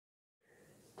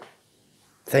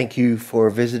Thank you for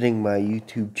visiting my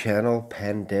YouTube channel,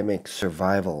 Pandemic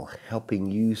Survival,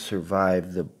 helping you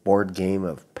survive the board game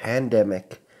of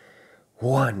Pandemic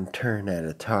one turn at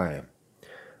a time.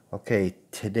 Okay,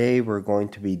 today we're going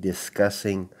to be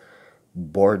discussing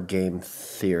board game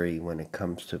theory when it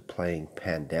comes to playing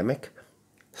Pandemic,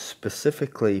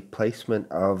 specifically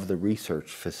placement of the research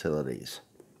facilities.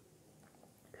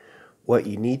 What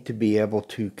you need to be able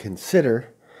to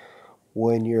consider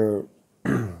when you're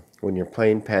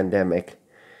playing Pandemic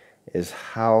is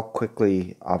how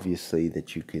quickly, obviously,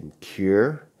 that you can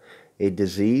cure a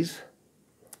disease,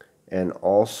 and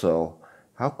also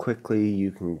how quickly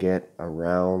you can get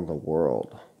around the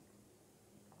world.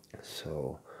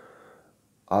 So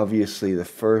obviously the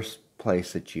first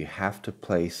place that you have to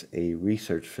place a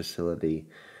research facility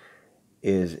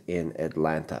is in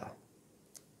Atlanta.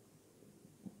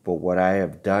 But what I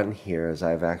have done here is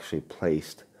I've actually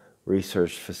placed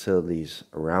research facilities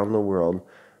around the world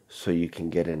so you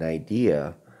can get an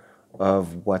idea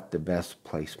of what the best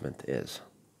placement is.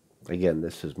 Again,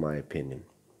 this is my opinion.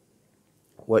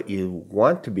 What you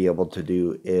want to be able to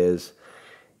do is,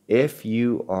 if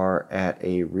you are at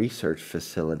a research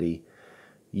facility,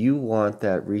 you want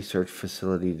that research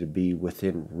facility to be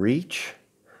within reach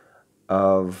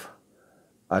of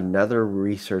another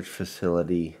research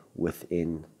facility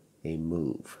within a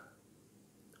move,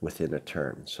 within a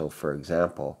turn. So for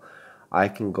example, I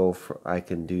can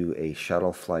do a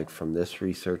shuttle flight from this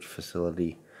research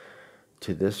facility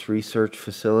to this research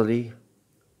facility,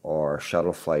 or a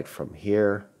shuttle flight from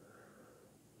here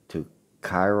to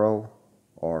Cairo,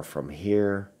 or from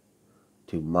here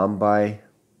to Mumbai,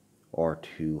 or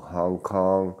to Hong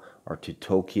Kong, or to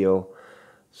Tokyo.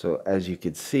 So as you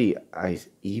can see, I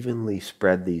evenly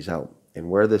spread these out. And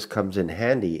where this comes in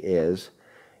handy is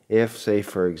if, say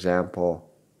for example,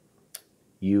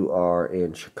 you are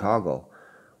in Chicago,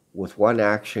 with one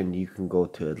action you can go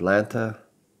to Atlanta,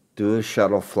 do a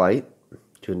shuttle flight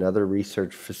to another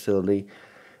research facility,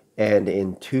 and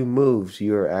in two moves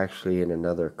you're actually in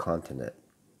another continent,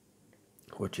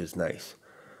 which is nice.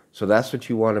 So that's what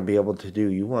you want to be able to do.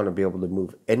 You want to be able to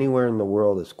move anywhere in the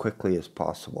world as quickly as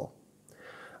possible.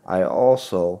 I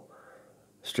also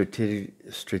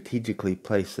strategically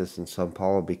place this in Sao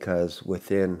Paulo because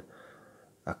within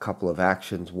a couple of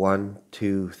actions, 1,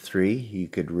 2, 3, you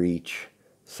could reach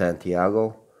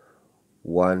Santiago.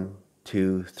 1,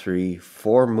 2, 3,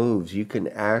 4 moves, you can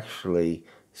actually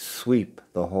sweep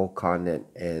the whole continent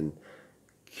and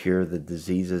cure the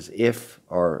diseases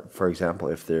or for example,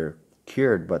 if they're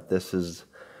cured, but this is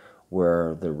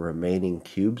where the remaining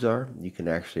cubes are, you can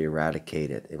actually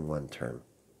eradicate it in one turn.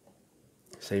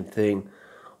 Same thing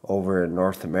over in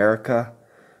North America.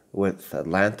 With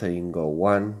Atlanta, you can go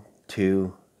 1,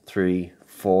 2, 3,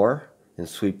 4 and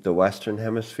sweep the Western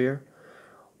Hemisphere,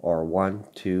 or 1,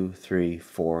 2, 3,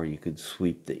 4, you could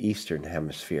sweep the Eastern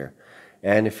Hemisphere.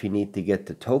 And if you need to get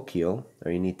to Tokyo,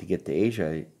 or you need to get to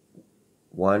Asia,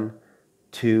 1,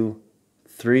 2,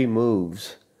 3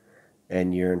 moves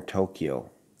and you're in Tokyo.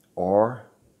 Or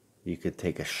you could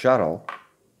take a shuttle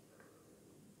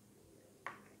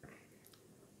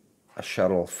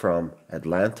from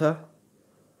Atlanta,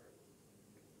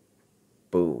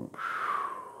 boom,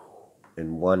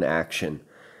 in one action,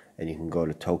 and you can go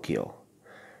to Tokyo.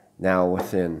 Now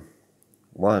within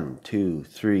 1, 2,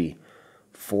 3,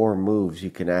 4 moves,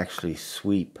 you can actually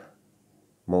sweep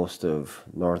most of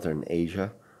Northern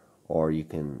Asia, or you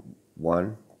can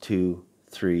 1, 2,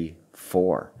 3,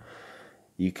 4.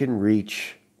 You can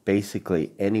reach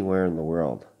basically anywhere in the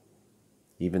world,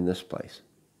 even this place.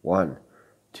 1,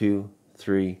 2,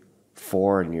 3,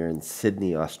 4, and you're in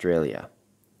Sydney, Australia.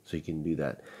 So you can do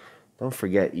that. Don't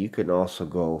forget, you can also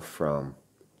go from,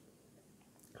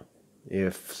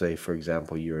 if say for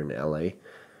example you're in LA,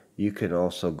 you can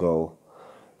also go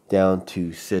down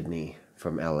to Sydney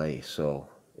from LA. So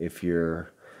if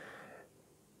you're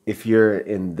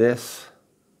in this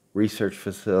research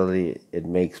facility, it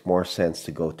makes more sense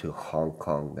to go to Hong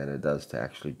Kong than it does to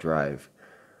actually drive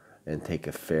and take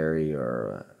a ferry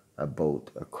or a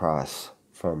boat across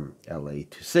from LA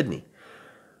to Sydney.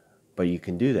 But you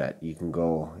can do that. You can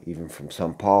go even from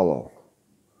Sao Paulo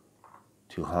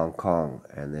to Hong Kong,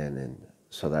 and then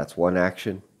so that's one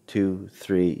action. 2,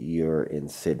 3, you're in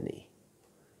Sydney.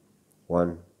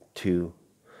 1, 2,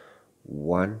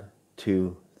 1,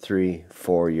 2, 3,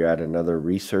 4, you're at another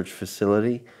research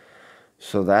facility.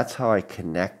 So that's how I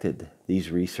connected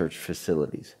these research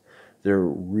facilities. They're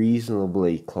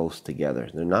reasonably close together.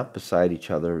 They're not beside each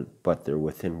other, but they're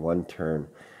within one turn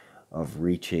of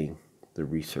reaching the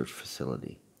research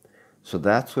facility. So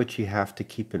that's what you have to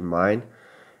keep in mind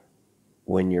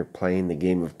when you're playing the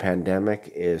game of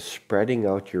pandemic is spreading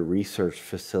out your research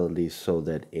facilities so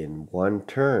that in one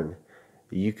turn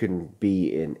you can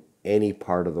be in any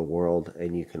part of the world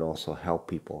and you can also help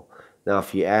people. Now,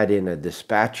 if you add in a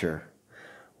dispatcher,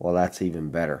 well, that's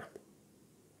even better.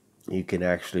 You can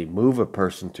actually move a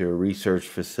person to a research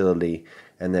facility,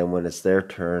 and then when it's their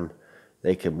turn,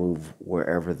 they can move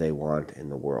wherever they want in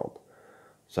the world.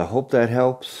 So I hope that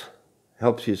helps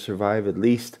you survive at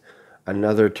least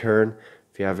another turn.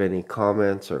 If you have any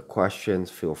comments or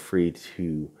questions, feel free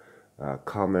to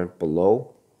comment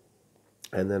below.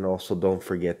 And then also don't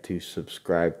forget to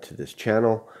subscribe to this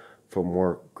channel for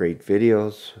more great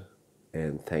videos.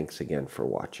 And thanks again for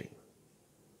watching.